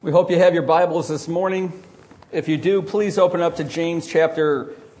We hope you have your Bibles this morning. If you do, please open up to James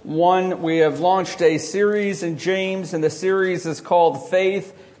chapter 1. We have launched a series in James, and the series is called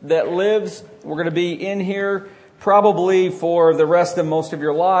Faith That Lives. We're going to be in here probably for the rest of most of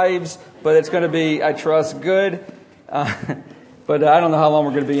your lives, but it's going to be, I trust, good. But I don't know how long we're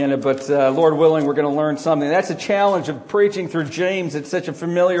going to be in it, but Lord willing, we're going to learn something. That's a challenge of preaching through James. It's such a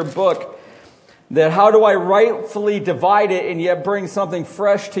familiar book. That how do I rightfully divide it and yet bring something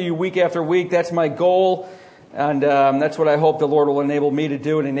fresh to you week after week? That's my goal. And that's what I hope the Lord will enable me to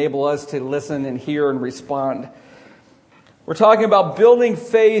do and enable us to listen and hear and respond. We're talking about building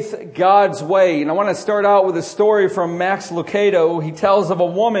faith God's way. And I want to start out with a story from Max Lucado. He tells of a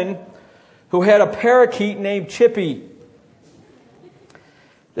woman who had a parakeet named Chippy.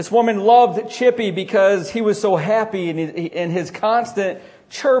 This woman loved Chippy because he was so happy and his constant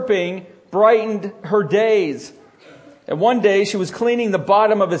chirping brightened her days. And one day she was cleaning the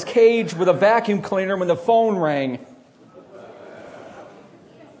bottom of his cage with a vacuum cleaner when the phone rang.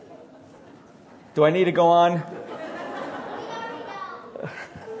 Do I need to go on?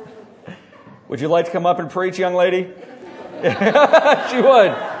 Would you like to come up and preach, young lady? She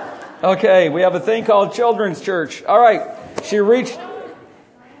would. Okay, we have a thing called Children's Church. All right. She reached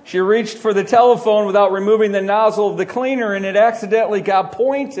for the telephone without removing the nozzle of the cleaner, and it accidentally got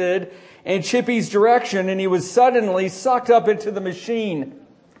pointed in Chippy's direction, and he was suddenly sucked up into the machine.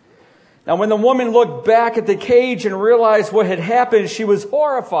 Now, when the woman looked back at the cage and realized what had happened, she was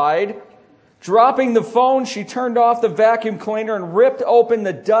horrified. Dropping the phone, she turned off the vacuum cleaner and ripped open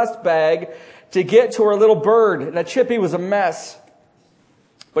the dust bag to get to her little bird. Now, Chippy was a mess,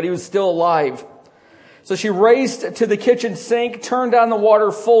 but he was still alive. So she raced to the kitchen sink, turned on the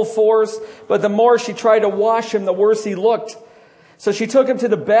water full force, but the more she tried to wash him, the worse he looked. So she took him to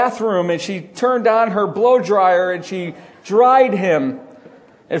the bathroom and she turned on her blow dryer and she dried him.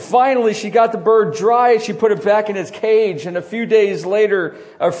 And finally she got the bird dry and she put it back in his cage. And a few days later,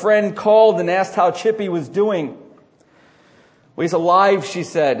 a friend called and asked how Chippy was doing. Well, he's alive, she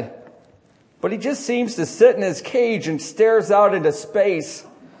said. But he just seems to sit in his cage and stares out into space.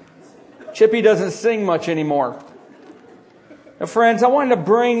 Chippy doesn't sing much anymore. Now, friends, I wanted to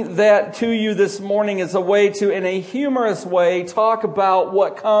bring that to you this morning as a way to, in a humorous way, talk about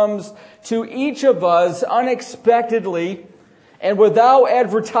what comes to each of us unexpectedly and without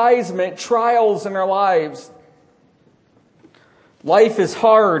advertisement, trials in our lives. Life is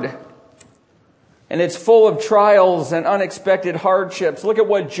hard, and it's full of trials and unexpected hardships. Look at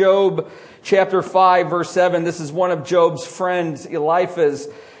what Job chapter 5, verse 7, this is one of Job's friends, Eliphaz.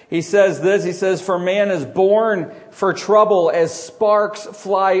 He says this, he says, "For man is born for trouble as sparks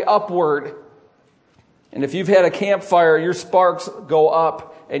fly upward." And if you've had a campfire, your sparks go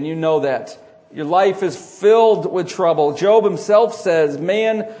up, and you know that. Your life is filled with trouble. Job himself says,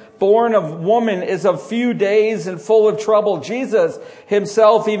 "Man born of woman is of few days and full of trouble." Jesus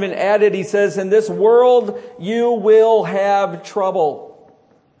himself even added, he says, "In this world you will have trouble."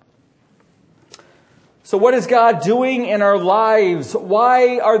 So what is God doing in our lives?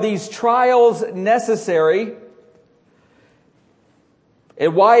 Why are these trials necessary?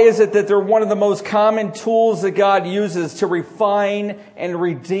 And why is it that they're one of the most common tools that God uses to refine and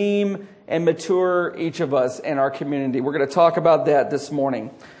redeem and mature each of us in our community? We're going to talk about that this morning.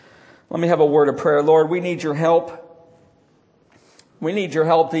 Let me have a word of prayer. Lord, we need your help. We need your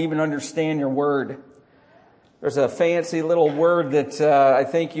help to even understand your word. There's a fancy little word that I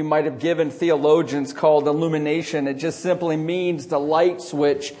think you might have given theologians called illumination. It just simply means the light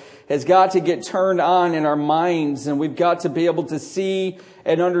switch has got to get turned on in our minds, and we've got to be able to see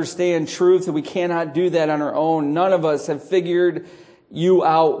and understand truth, and we cannot do that on our own. None of us have figured you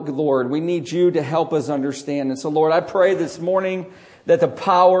out, Lord. We need you to help us understand. And so, Lord, I pray this morning that the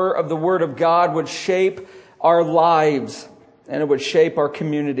power of the Word of God would shape our lives and it would shape our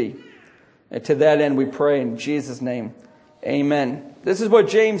community. And to that end we pray in Jesus' name. Amen. This is what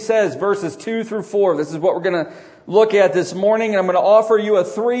James says, verses 2 through 4. This is what we're going to look at this morning. And I'm going to offer you a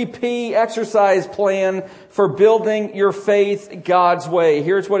 3P exercise plan for building your faith God's way.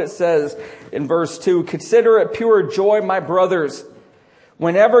 Here's what it says in verse 2. "Consider it pure joy, my brothers,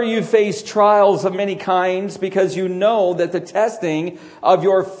 whenever you face trials of many kinds, because you know that the testing of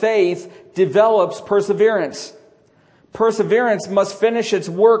your faith develops perseverance. Perseverance must finish its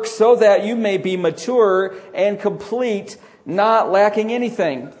work so that you may be mature and complete, not lacking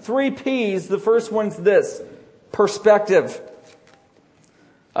anything." 3 P's. The first one's this: perspective.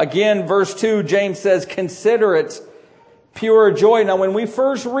 Again, verse 2, James says, "Consider it pure joy." Now, when we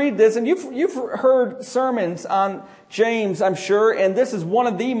first read this, and you've heard sermons on James, I'm sure, and this is one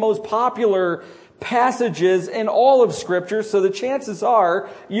of the most popular passages in all of Scripture, so the chances are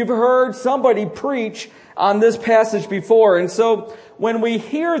you've heard somebody preach on this passage before. And so when we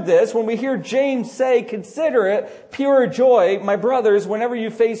hear this, when we hear James say, consider it pure joy, my brothers, whenever you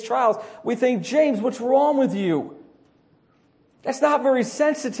face trials, we think, James, what's wrong with you? That's not very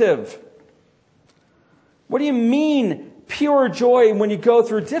sensitive. What do you mean pure joy when you go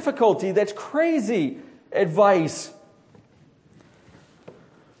through difficulty? That's crazy advice.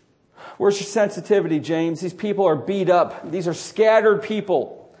 Where's your sensitivity, James? These people are beat up. These are scattered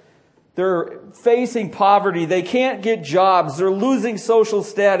people. They're facing poverty. They can't get jobs. They're losing social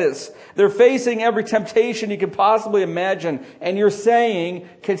status. They're facing every temptation you could possibly imagine. And you're saying,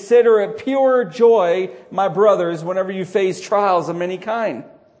 consider it pure joy, my brothers, whenever you face trials of any kind.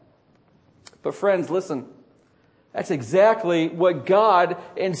 But friends, listen. That's exactly what God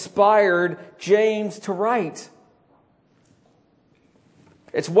inspired James to write.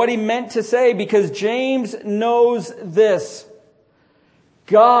 It's what he meant to say, because James knows this.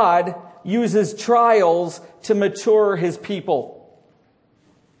 God uses trials to mature his people.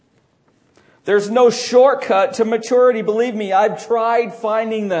 There's no shortcut to maturity. Believe me, I've tried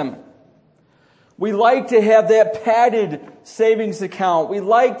finding them. We like to have that padded savings account. We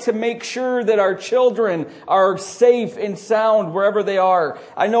like to make sure that our children are safe and sound wherever they are.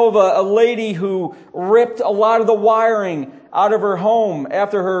 I know of a lady who ripped a lot of the wiring out of her home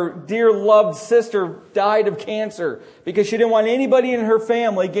after her dear loved sister died of cancer because she didn't want anybody in her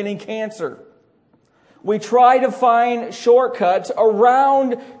family getting cancer. We try to find shortcuts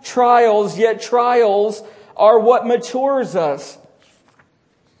around trials, yet trials are what matures us.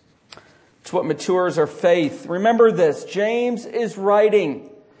 It's what matures our faith. Remember this, James is writing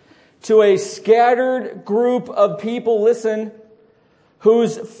to a scattered group of people, listen,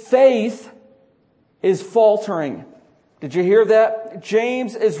 whose faith is faltering. Did you hear that?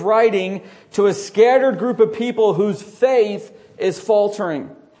 James is writing to a scattered group of people whose faith is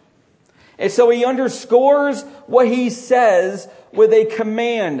faltering. And so he underscores what he says with a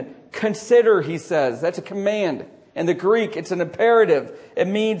command. Consider, he says. That's a command. In the Greek, it's an imperative. It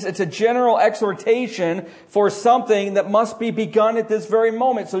means it's a general exhortation for something that must be begun at this very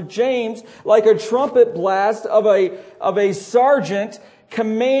moment. So James, like a trumpet blast of a sergeant,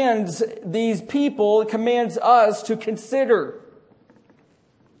 commands these people, commands us to consider.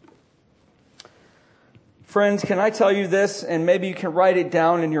 Friends, can I tell you this? And maybe you can write it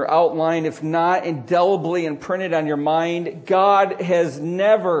down in your outline. If not, indelibly and print it on your mind. God has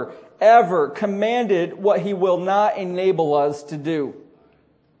never, ever commanded what He will not enable us to do.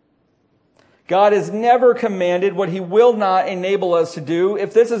 God has never commanded what He will not enable us to do.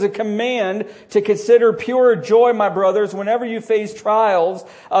 If this is a command to consider pure joy, my brothers, whenever you face trials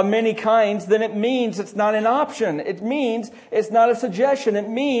of many kinds, then it means it's not an option. It means it's not a suggestion. It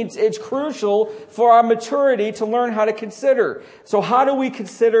means it's crucial for our maturity to learn how to consider. So how do we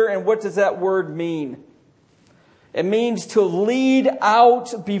consider, and what does that word mean? It means to lead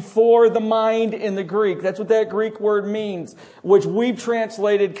out before the mind in the Greek. That's what that Greek word means, which we've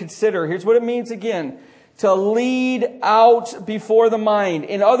translated consider. Here's what it means again. To lead out before the mind.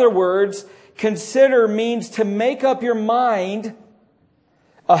 In other words, consider means to make up your mind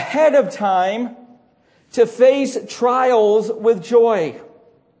ahead of time to face trials with joy.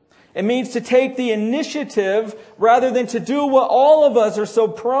 It means to take the initiative rather than to do what all of us are so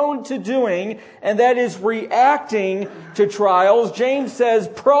prone to doing, and that is reacting to trials. James says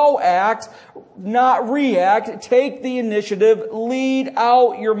proact, not react. Take the initiative. Lead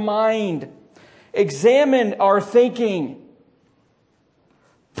out your mind. Examine our thinking.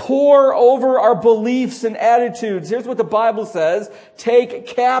 Pore over our beliefs and attitudes. Here's what the Bible says. Take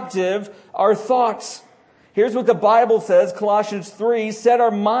captive our thoughts. Here's what the Bible says, Colossians 3, set our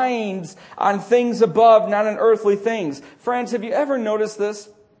minds on things above, not on earthly things. Friends, have you ever noticed this?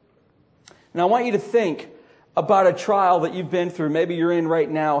 Now I want you to think about a trial that you've been through. Maybe you're in right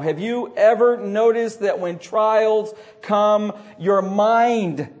now. Have you ever noticed that when trials come, your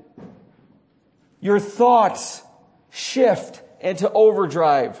mind, your thoughts shift into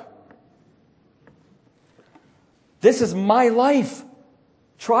overdrive? This is my life.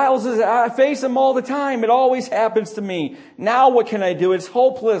 Trials, I face them all the time. It always happens to me. Now what can I do? It's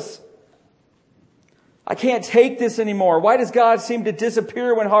hopeless. I can't take this anymore. Why does God seem to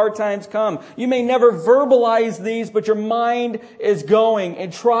disappear when hard times come? You may never verbalize these, but your mind is going,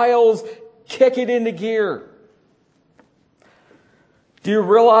 and trials kick it into gear. Do you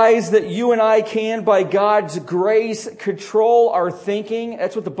realize that you and I can, by God's grace, control our thinking?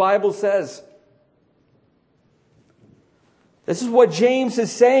 That's what the Bible says. This is what James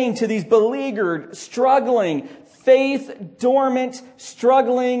is saying to these beleaguered, struggling, faith dormant,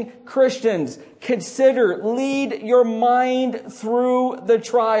 struggling Christians, consider, lead your mind through the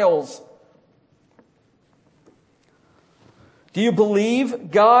trials. Do you believe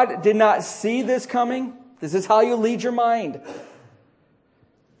God did not see this coming? This is how you lead your mind.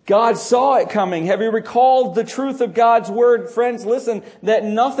 God saw it coming. Have you recalled the truth of God's word? Friends, listen, that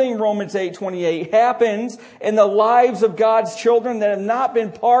nothing, Romans 8:28, happens in the lives of God's children that have not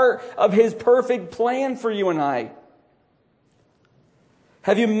been part of His perfect plan for you and I.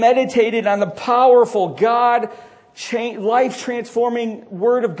 Have you meditated on the powerful God, life-transforming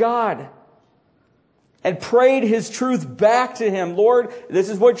word of God? And prayed His truth back to Him. Lord, this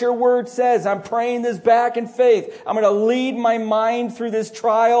is what your word says. I'm praying this back in faith. I'm going to lead my mind through this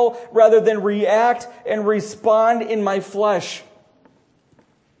trial rather than react and respond in my flesh.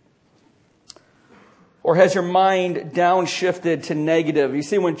 Or has your mind downshifted to negative? You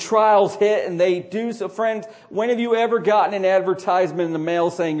see, when trials hit, and they do so, friends, when have you ever gotten an advertisement in the mail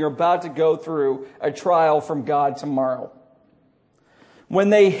saying you're about to go through a trial from God tomorrow?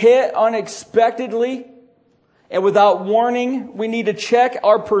 When they hit unexpectedly and without warning, we need to check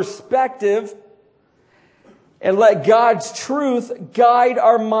our perspective and let God's truth guide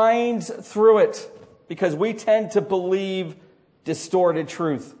our minds through it, because we tend to believe distorted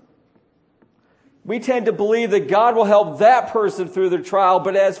truth. We tend to believe that God will help that person through their trial,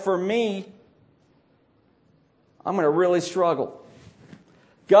 but as for me, I'm going to really struggle.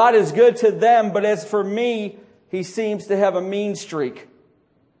 God is good to them, but as for me, He seems to have a mean streak.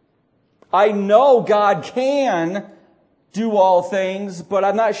 I know God can do all things, but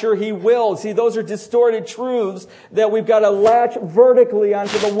I'm not sure He will. See, those are distorted truths that we've got to latch vertically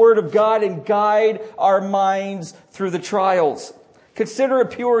onto the Word of God and guide our minds through the trials. Consider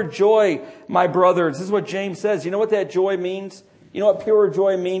it pure joy, my brothers. This is what James says. You know what that joy means? You know what pure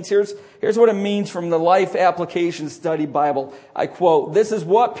joy means? Here's what it means from the Life Application Study Bible. I quote, "This is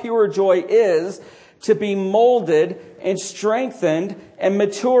what pure joy is, to be molded and strengthened and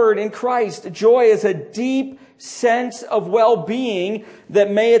matured in Christ. Joy is a deep sense of well-being that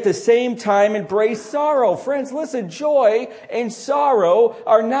may at the same time embrace sorrow." Friends, listen, joy and sorrow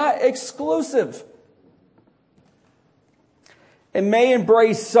are not exclusive. It may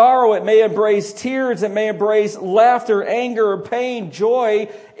embrace sorrow, it may embrace tears, it may embrace laughter, anger, or pain. Joy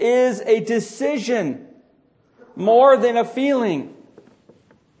is a decision more than a feeling.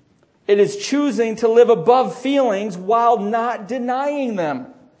 It is choosing to live above feelings while not denying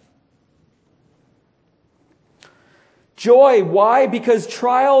them. Joy, why? Because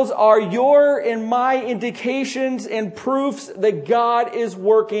trials are your and my indications and proofs that God is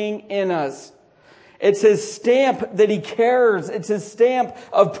working in us. It's His stamp that He cares. It's His stamp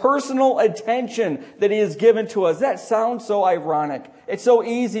of personal attention that He has given to us. That sounds so ironic. It's so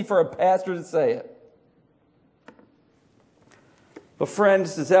easy for a pastor to say it. But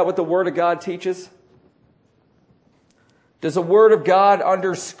friends, is that what the Word of God teaches? Does the Word of God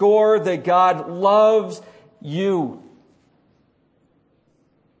underscore that God loves you?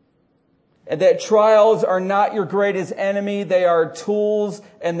 And that trials are not your greatest enemy. They are tools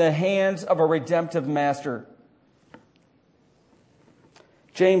in the hands of a redemptive master.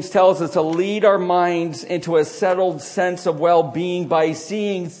 James tells us to lead our minds into a settled sense of well-being by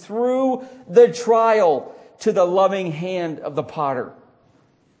seeing through the trial to the loving hand of the potter.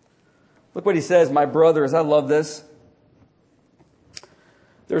 Look what he says, my brothers. I love this.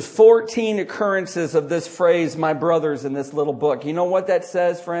 There's 14 occurrences of this phrase, my brothers, in this little book. You know what that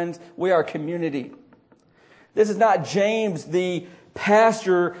says, friends? We are a community. This is not James, the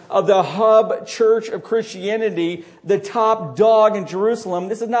pastor of the hub church of Christianity, the top dog in Jerusalem.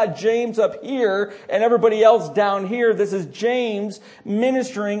 This is not James up here and everybody else down here. This is James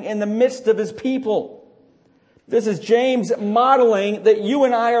ministering in the midst of his people. This is James modeling that you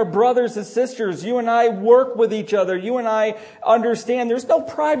and I are brothers and sisters. You and I work with each other. You and I understand there's no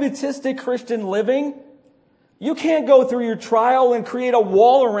privatistic Christian living. You can't go through your trial and create a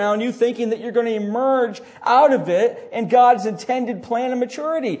wall around you thinking that you're going to emerge out of it in God's intended plan of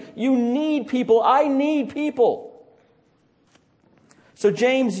maturity. You need people. I need people. So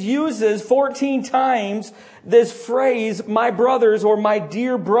James uses 14 times this phrase, my brothers or my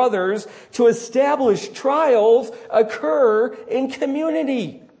dear brothers, to establish trials occur in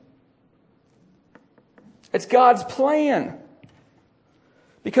community. It's God's plan.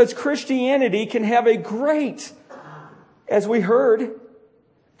 Because Christianity can have a great, as we heard,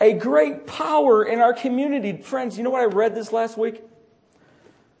 a great power in our community. Friends, you know what I read this last week?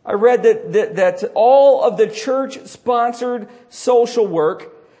 I read that all of the church-sponsored social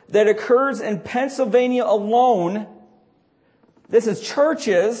work that occurs in Pennsylvania alone, this is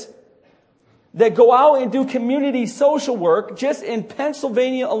churches, that go out and do community social work just in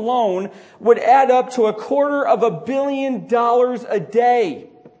Pennsylvania alone would add up to $250 million a day.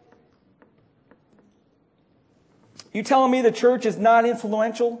 You telling me the church is not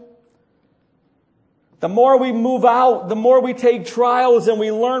influential? The more we move out, the more we take trials and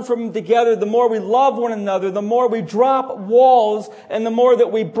we learn from them together, the more we love one another, the more we drop walls, and the more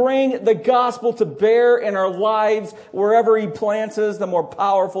that we bring the gospel to bear in our lives wherever He plants us, the more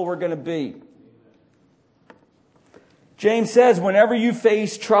powerful we're going to be. James says, whenever you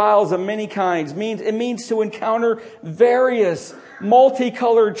face trials of many kinds, it means to encounter various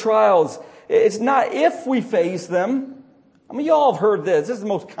multicolored trials. It's not if we face them. I mean, you all have heard this. This is the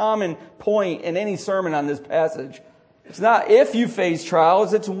most common point in any sermon on this passage. It's not if you face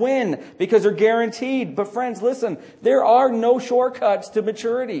trials, it's when, because they're guaranteed. But friends, listen, there are no shortcuts to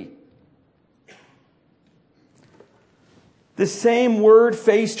maturity. The same word,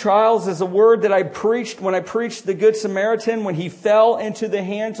 face trials, is a word that I preached when I preached the Good Samaritan, when he fell into the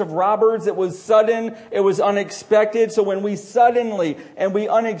hands of robbers. It was sudden, it was unexpected. So when we suddenly and we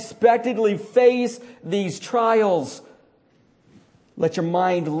unexpectedly face these trials, let your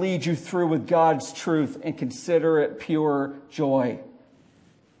mind lead you through with God's truth and consider it pure joy.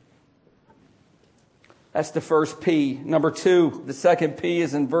 That's the first P. Number 2, the second P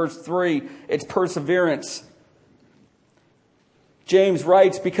is in verse 3. It's perseverance. James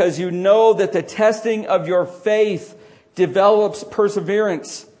writes, because you know that the testing of your faith develops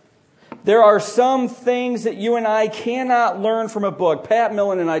perseverance. There are some things that you and I cannot learn from a book. Pat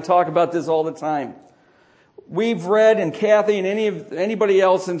Millen and I talk about this all the time. We've read, and Kathy and anybody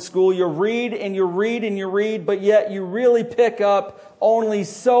else in school, you read and you read and you read, but yet you really pick up only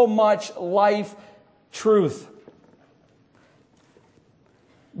so much life truth.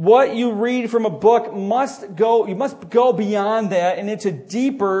 What you read from a book you must go beyond that and into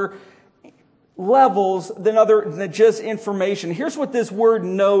deeper levels than just information. Here's what this word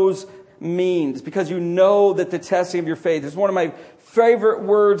knows means, because you know that the testing of your faith is one of my favorite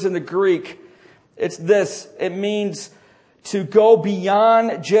words in the Greek. It's this. It means to go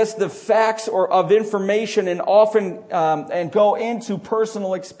beyond just the facts or of information and often and go into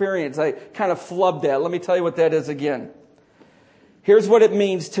personal experience. I kind of flubbed that. Let me tell you what that is again. Here's what it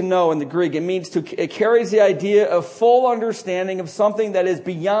means to know in the Greek. It carries the idea of full understanding of something that is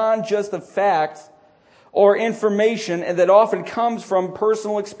beyond just the facts or information, and that often comes from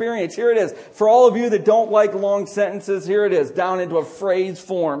personal experience. Here it is. For all of you that don't like long sentences, here it is, down into a phrase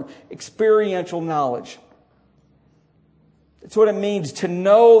form. Experiential knowledge. It's what it means to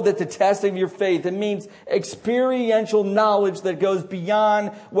know that the testing of your faith. It means experiential knowledge that goes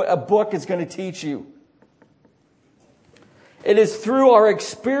beyond what a book is going to teach you. It is through our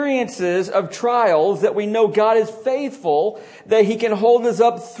experiences of trials that we know God is faithful, that He can hold us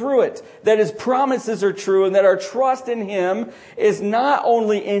up through it, that His promises are true, and that our trust in Him is not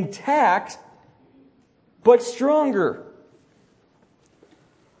only intact, but stronger.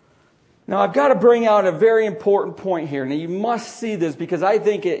 Now, I've got to bring out a very important point here. Now, you must see this because I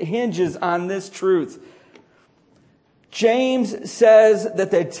think it hinges on this truth. James says that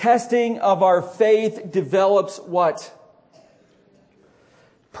the testing of our faith develops what?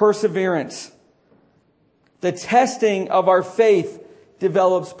 Perseverance. The testing of our faith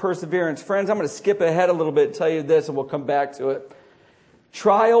develops perseverance. Friends, I'm going to skip ahead a little bit and tell you this, and we'll come back to it.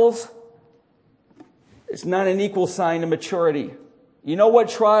 Trials, it's not an equal sign of maturity. You know what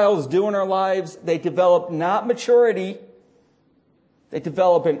trials do in our lives? They develop not maturity, they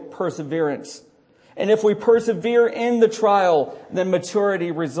develop in perseverance. And if we persevere in the trial, then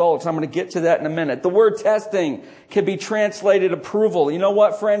maturity results. I'm going to get to that in a minute. The word testing can be translated approval. You know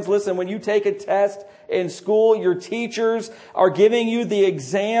what, friends? Listen, when you take a test in school, your teachers are giving you the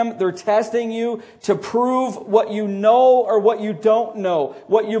exam. They're testing you to prove what you know or what you don't know,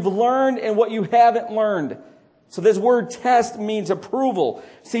 what you've learned and what you haven't learned. So this word test means approval.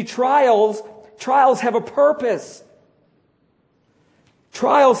 See, trials have a purpose.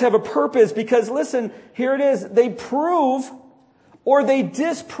 Trials have a purpose because, listen, here it is. They prove or they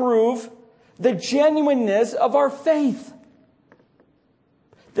disprove the genuineness of our faith.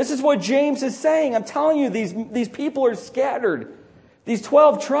 This is what James is saying. I'm telling you, these people are scattered. These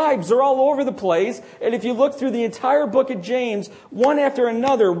 12 tribes are all over the place. And if you look through the entire book of James, one after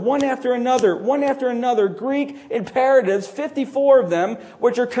another, Greek imperatives, 54 of them,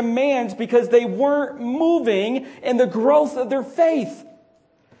 which are commands because they weren't moving in the growth of their faith.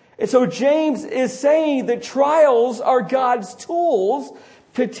 And so James is saying that trials are God's tools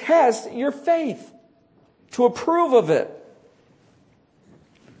to test your faith, to approve of it.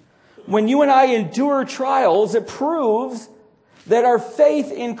 When you and I endure trials, it proves that our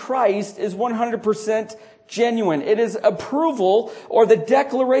faith in Christ is 100% genuine. It is approval or the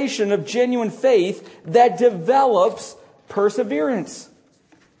declaration of genuine faith that develops perseverance.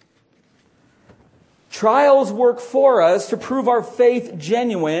 Trials work for us to prove our faith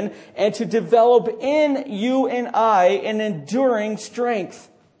genuine and to develop in you and I an enduring strength.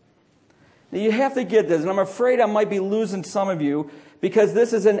 Now you have to get this, and I'm afraid I might be losing some of you because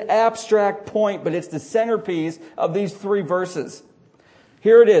this is an abstract point, but it's the centerpiece of these 3 verses.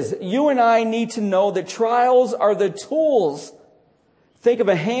 Here it is. You and I need to know that trials are the tools. Think of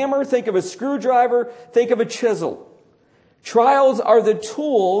a hammer, think of a screwdriver, think of a chisel. Trials are the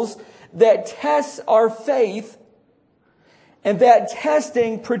tools that tests our faith, and that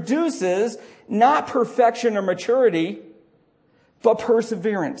testing produces not perfection or maturity, but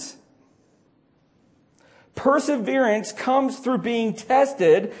perseverance. Perseverance comes through being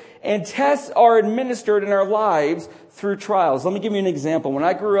tested, and tests are administered in our lives through trials. Let me give you an example. When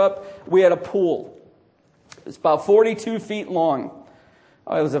I grew up, we had a pool. It's about 42 feet long.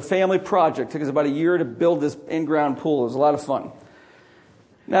 It was a family project. It took us about a year to build this in-ground pool. It was a lot of fun.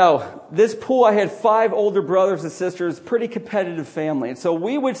 Now, this pool, I had 5 older brothers and sisters, pretty competitive family. And so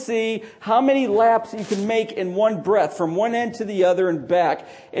we would see how many laps you can make in one breath from one end to the other and back.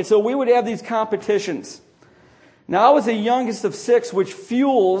 And so we would have these competitions. Now, I was the youngest of 6, which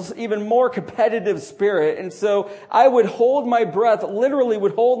fuels even more competitive spirit. And so I would hold my breath, literally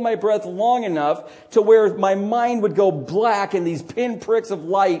would hold my breath long enough to where my mind would go black and these pinpricks of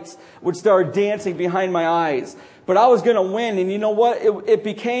lights would start dancing behind my eyes. But I was going to win. And you know what? It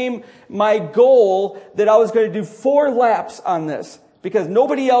became my goal that I was going to do 4 laps on this because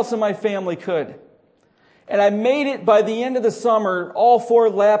nobody else in my family could. And I made it by the end of the summer. All 4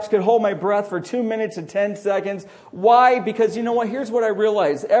 laps, could hold my breath for 2 minutes and 10 seconds. Why? Because you know what? Here's what I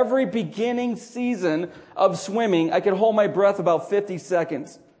realized. Every beginning season of swimming, I could hold my breath about 50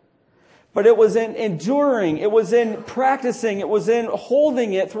 seconds. But it was in enduring, it was in practicing, it was in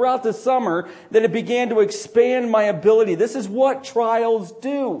holding it throughout the summer that it began to expand my ability. This is what trials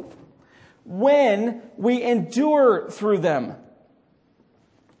do when we endure through them.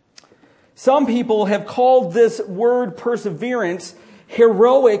 Some people have called this word perseverance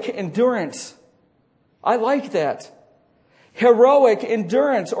heroic endurance. I like that. Heroic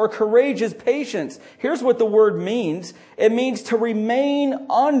endurance or courageous patience. Here's what the word means. It means to remain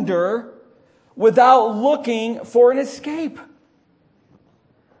under without looking for an escape.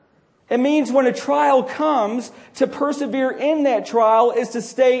 It means when a trial comes, to persevere in that trial is to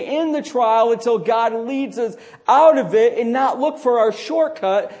stay in the trial until God leads us out of it and not look for our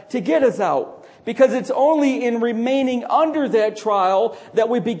shortcut to get us out. Because it's only in remaining under that trial that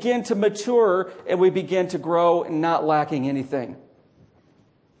we begin to mature and we begin to grow and not lacking anything.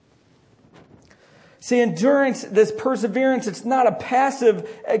 See, endurance, this perseverance, it's not a passive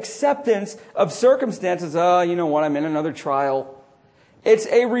acceptance of circumstances. You know what, I'm in another trial. It's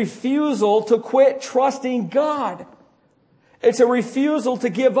a refusal to quit trusting God. It's a refusal to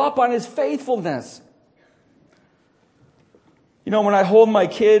give up on His faithfulness. You know, when I hold my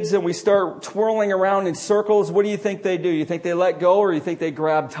kids and we start twirling around in circles, what do you think they do? You think they let go or you think they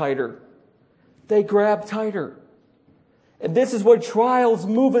grab tighter? They grab tighter. And this is what trials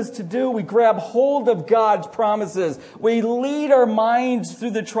move us to do. We grab hold of God's promises. We lead our minds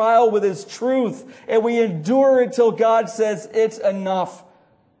through the trial with His truth. And we endure until God says it's enough.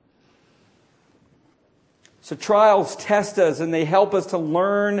 So trials test us and they help us to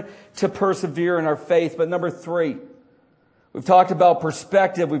learn to persevere in our faith. But number 3, we've talked about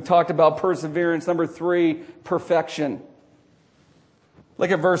perspective. We've talked about perseverance. Number 3, perfection.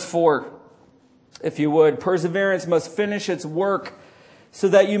 Look at verse 4. If you would, perseverance must finish its work so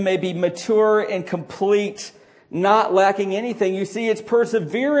that you may be mature and complete, not lacking anything. You see, it's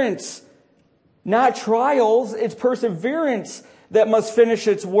perseverance, not trials. It's perseverance that must finish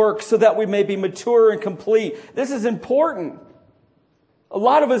its work so that we may be mature and complete. This is important. A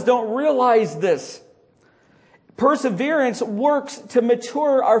lot of us don't realize this. Perseverance works to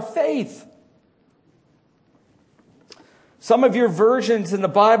mature our faith. Some of your versions in the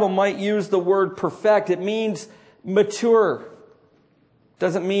Bible might use the word perfect. It means mature.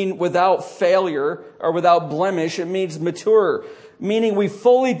 Doesn't mean without failure or without blemish. It means mature, meaning we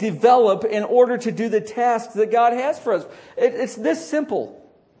fully develop in order to do the tasks that God has for us. It's this simple.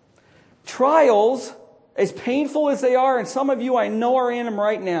 Trials, as painful as they are, and some of you I know are in them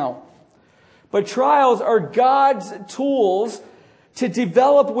right now, but trials are God's tools to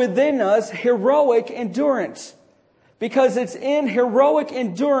develop within us heroic endurance. Because it's in heroic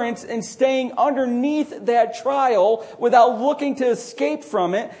endurance and staying underneath that trial without looking to escape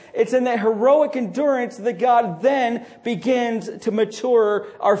from it. It's in that heroic endurance that God then begins to mature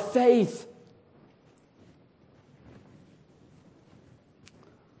our faith.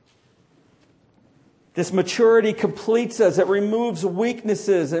 This maturity completes us. It removes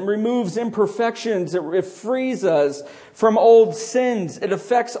weaknesses. It removes imperfections. It frees us from old sins. It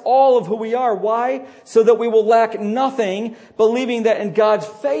affects all of who we are. Why? So that we will lack nothing, believing that in God's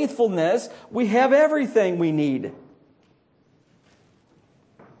faithfulness, we have everything we need.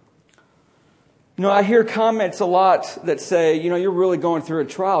 I hear comments a lot that say, you're really going through a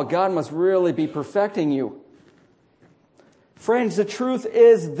trial. God must really be perfecting you. Friends, the truth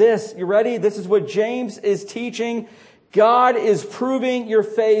is this. You ready? This is what James is teaching. God is proving your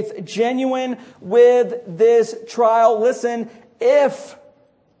faith genuine with this trial. Listen, if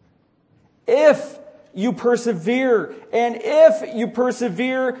you persevere, and if you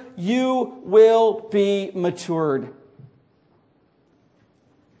persevere, you will be matured.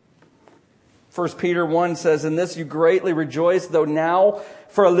 1 Peter 1 says, "In this you greatly rejoice, though now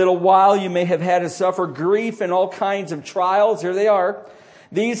for a little while you may have had to suffer grief and all kinds of trials." Here they are.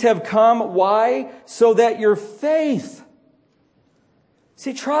 "These have come," why? "So that your faith,"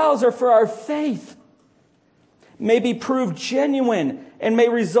 see, trials are for our faith, "may be proved genuine and may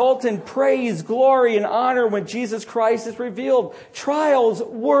result in praise, glory, and honor when Jesus Christ is revealed." Trials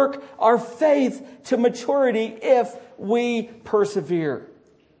work our faith to maturity if we persevere.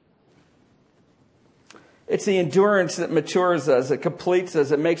 It's the endurance that matures us, it completes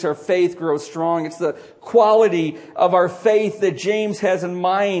us, it makes our faith grow strong. It's the quality of our faith that James has in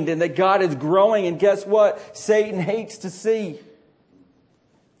mind and that God is growing. And guess what? Satan hates to see.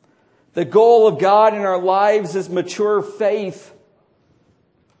 The goal of God in our lives is mature faith.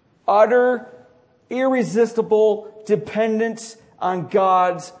 Utter, irresistible dependence on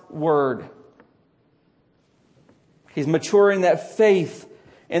God's Word. He's maturing that faith.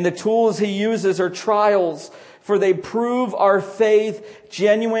 And the tools he uses are trials, for they prove our faith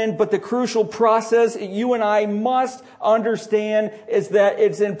genuine. But the crucial process you and I must understand is that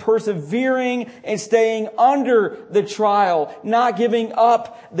it's in persevering and staying under the trial, not giving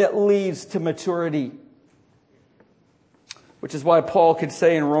up, that leads to maturity. Which is why Paul could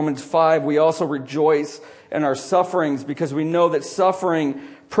say in Romans 5, we also rejoice in our sufferings, because we know that suffering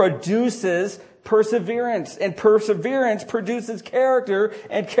produces perseverance, and perseverance produces character,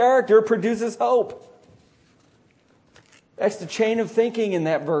 and character produces hope. That's the chain of thinking in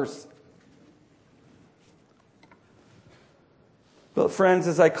that verse. But friends,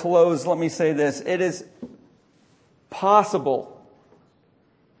 as I close, let me say this. It is possible,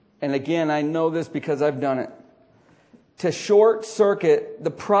 and again, I know this because I've done it, to short circuit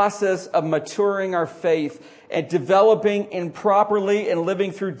the process of maturing our faith and developing improperly and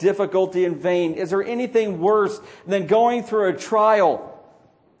living through difficulty in vain. Is there anything worse than going through a trial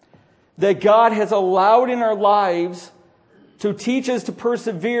that God has allowed in our lives to teach us to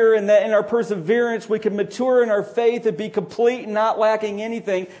persevere, and that in our perseverance we can mature in our faith and be complete and not lacking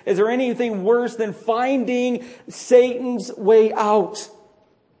anything? Is there anything worse than finding Satan's way out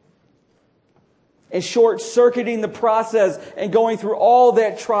and short-circuiting the process and going through all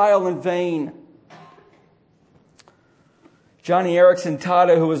that trial in vain? Johnny Erickson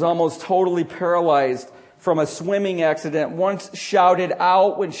Tada, who was almost totally paralyzed from a swimming accident, once shouted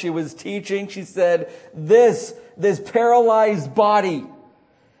out when she was teaching, she said, this paralyzed body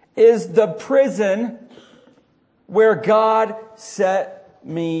is the prison where God set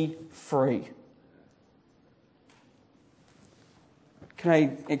me free. Can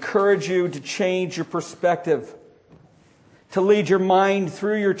I encourage you to change your perspective, to lead your mind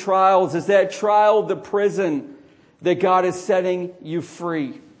through your trials? Is that trial the prison that God is setting you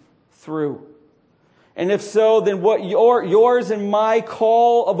free through? And if so, then what yours and my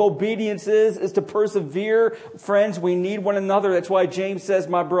call of obedience is to persevere. Friends, we need one another. That's why James says,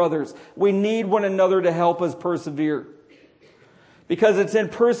 my brothers, we need one another to help us persevere. Because it's in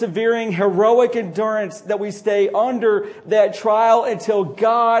persevering heroic endurance that we stay under that trial until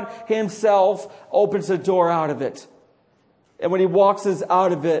God Himself opens the door out of it. And when He walks us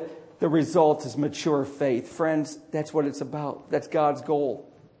out of it, the result is mature faith. Friends, that's what it's about. That's God's goal.